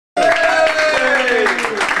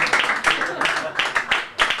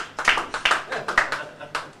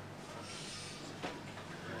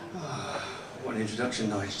fucking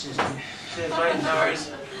nice. Cheers, mate. Cheers, mate. No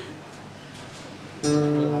worries.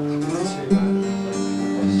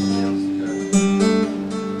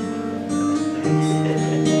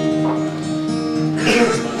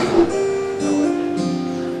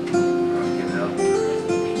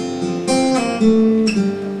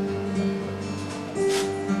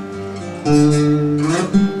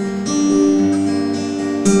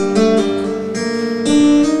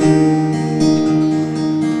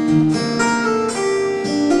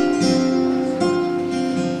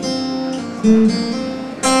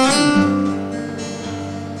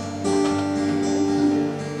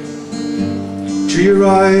 Do you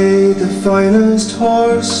ride the finest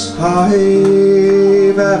horse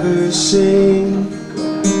I've ever seen?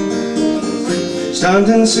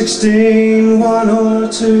 Standing 16, 1 or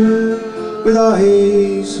 2, with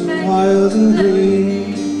eyes wild and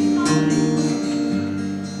green.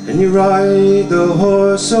 And you ride the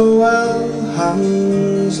horse so well,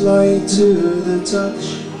 hands light to the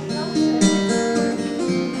touch.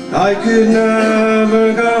 I could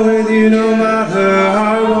never go with you no matter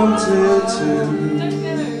how I wanted to.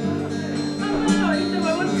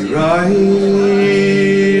 You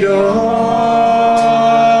ride on,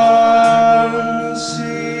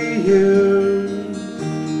 see you.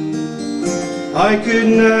 I could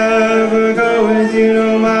never go with you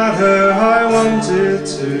no matter how I wanted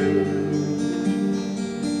to.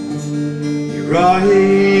 You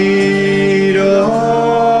ride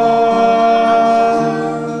on,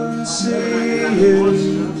 see you.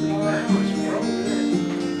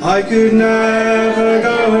 I could never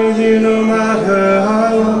go with you no matter how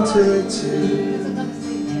I wanted to.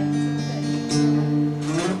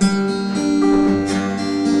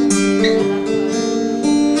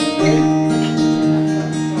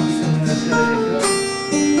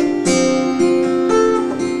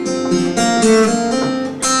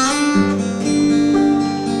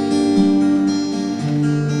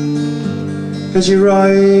 As you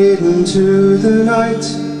ride into the night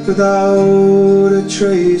without a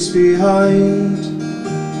trace behind,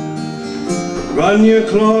 run your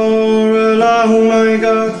claw along my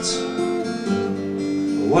gut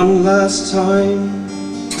one last time.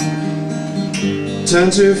 Turn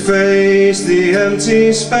to face the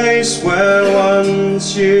empty space where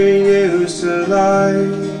once you used to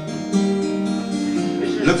lie.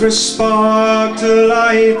 Look for a spark to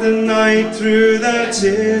light the night through that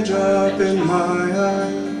teardrop in my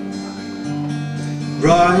eye.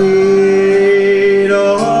 Ride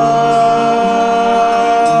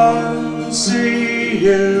on, see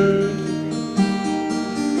you.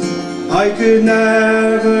 I could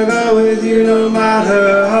never go with you no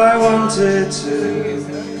matter how I wanted to.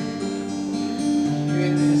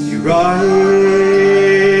 You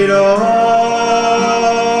ride on,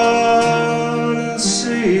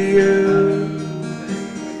 see you.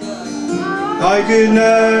 I could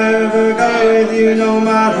never go with you no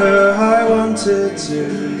matter how I wanted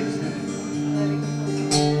to.